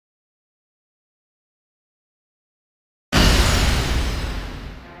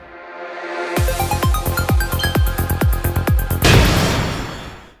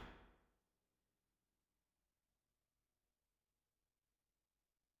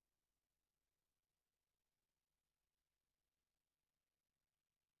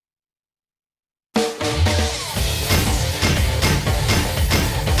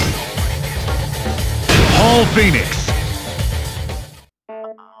Primal Phoenix.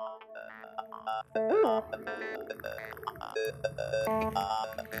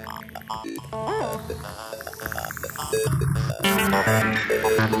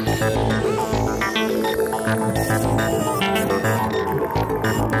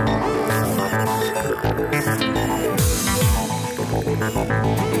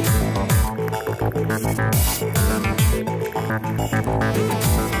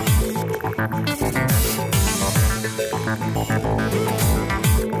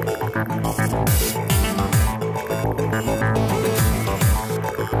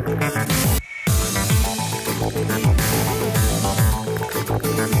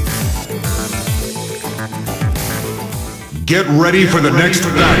 Get ready for the next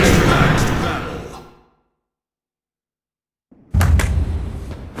battle.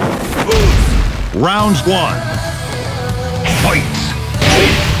 Round 1. Fight!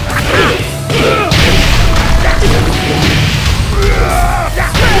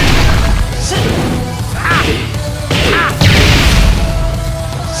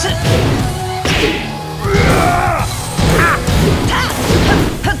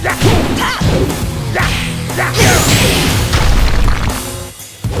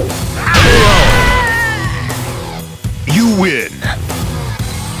 You win.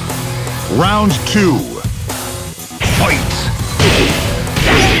 Round 2. Fight!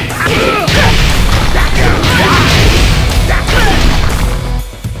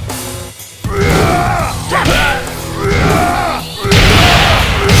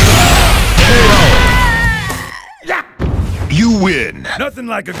 You win. Nothing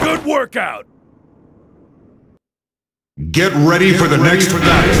like a good workout. Get ready for the next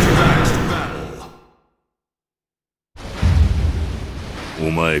battle. お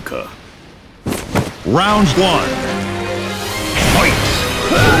前か。Round 1. Fight!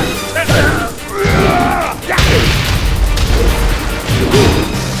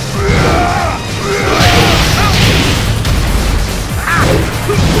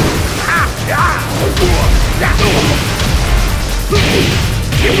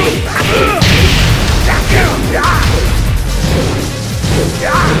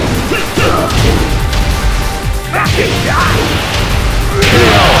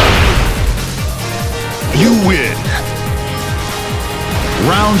 You win.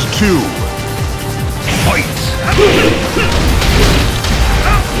 Round 2. Fight!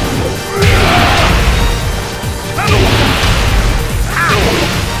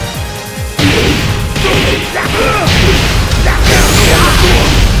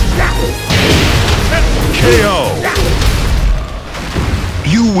 KO.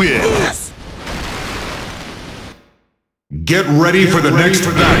 You win. Get ready for the next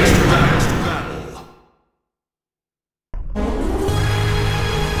battle.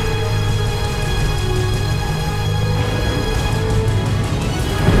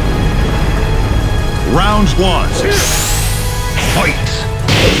 Round 1. Fight!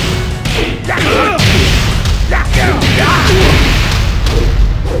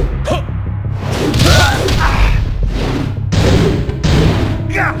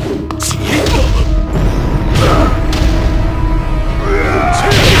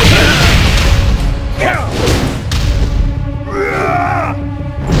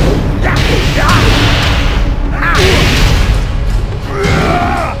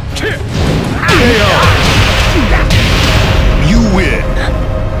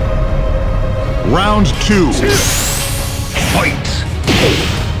 Round 2. Fight!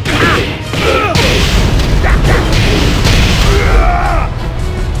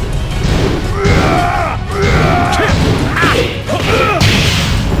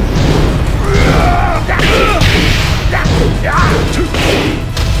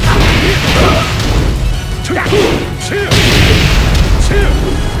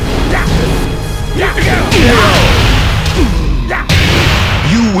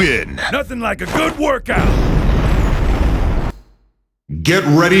 You win. Nothing like a good workout. Get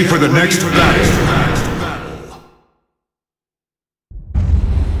ready for the next battle.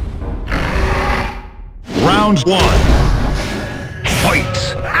 Round 1. Fight!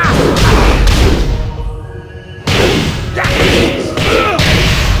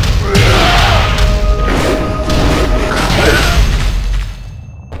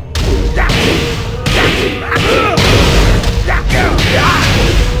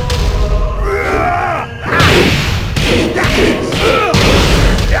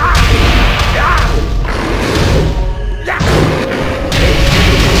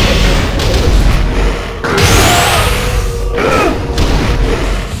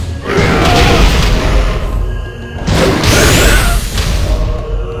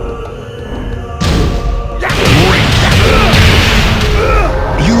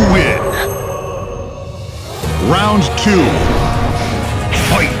 Round 2.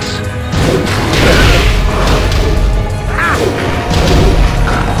 Fight!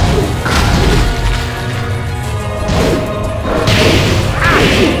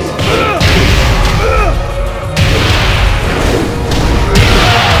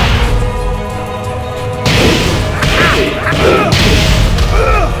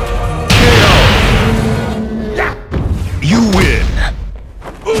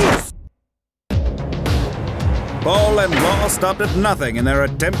 Paul and Law stopped at nothing in their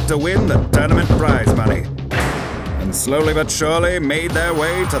attempt to win the tournament prize money, and slowly but surely made their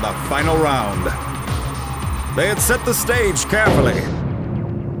way to the final round. They had set the stage carefully,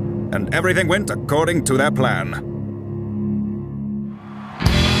 and everything went according to their plan.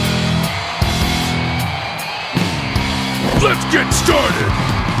 Let's get started!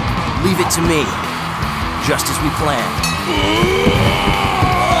 Leave it to me. Just as we planned.